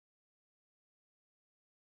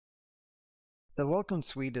The Welkin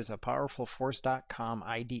Suite is a powerful Force.com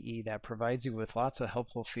IDE that provides you with lots of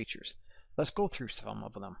helpful features. Let's go through some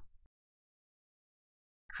of them.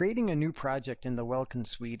 Creating a new project in the Welkin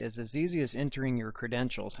Suite is as easy as entering your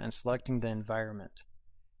credentials and selecting the environment.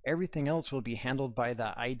 Everything else will be handled by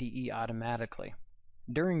the IDE automatically.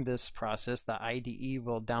 During this process, the IDE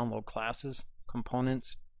will download classes,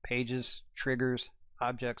 components, pages, triggers,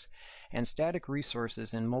 objects, and static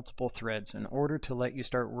resources in multiple threads in order to let you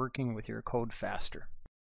start working with your code faster.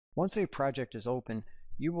 Once a project is open,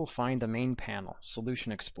 you will find the main panel,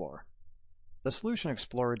 Solution Explorer. The Solution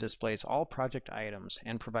Explorer displays all project items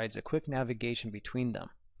and provides a quick navigation between them.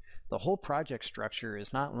 The whole project structure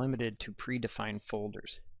is not limited to predefined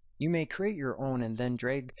folders. You may create your own and then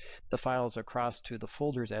drag the files across to the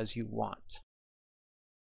folders as you want.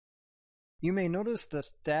 You may notice the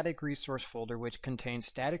static resource folder, which contains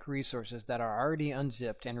static resources that are already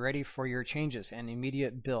unzipped and ready for your changes and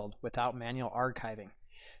immediate build without manual archiving.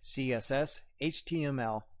 CSS,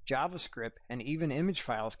 HTML, JavaScript, and even image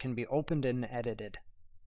files can be opened and edited.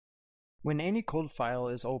 When any code file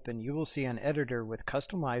is open, you will see an editor with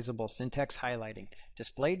customizable syntax highlighting,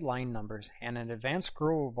 displayed line numbers, and an advanced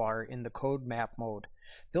scroll bar in the code map mode.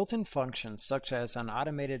 Built-in functions such as an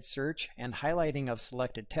automated search and highlighting of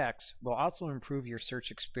selected text will also improve your search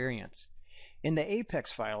experience. In the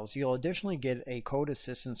Apex files, you'll additionally get a code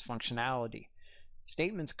assistance functionality,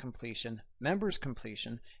 statements completion, members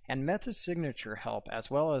completion, and method signature help, as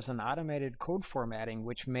well as an automated code formatting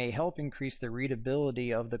which may help increase the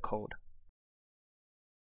readability of the code.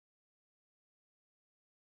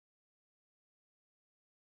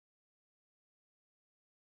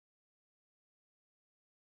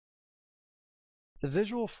 The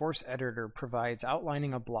Visual Force Editor provides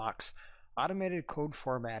outlining of blocks, automated code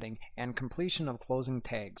formatting, and completion of closing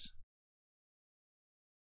tags.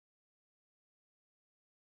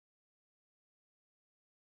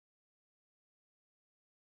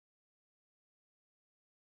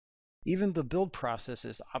 Even the build process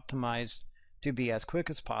is optimized to be as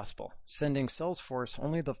quick as possible, sending Salesforce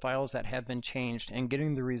only the files that have been changed and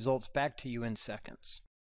getting the results back to you in seconds.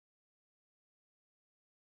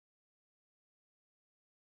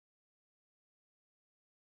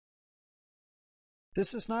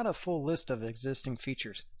 This is not a full list of existing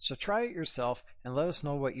features, so try it yourself and let us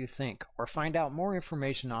know what you think, or find out more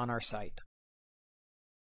information on our site.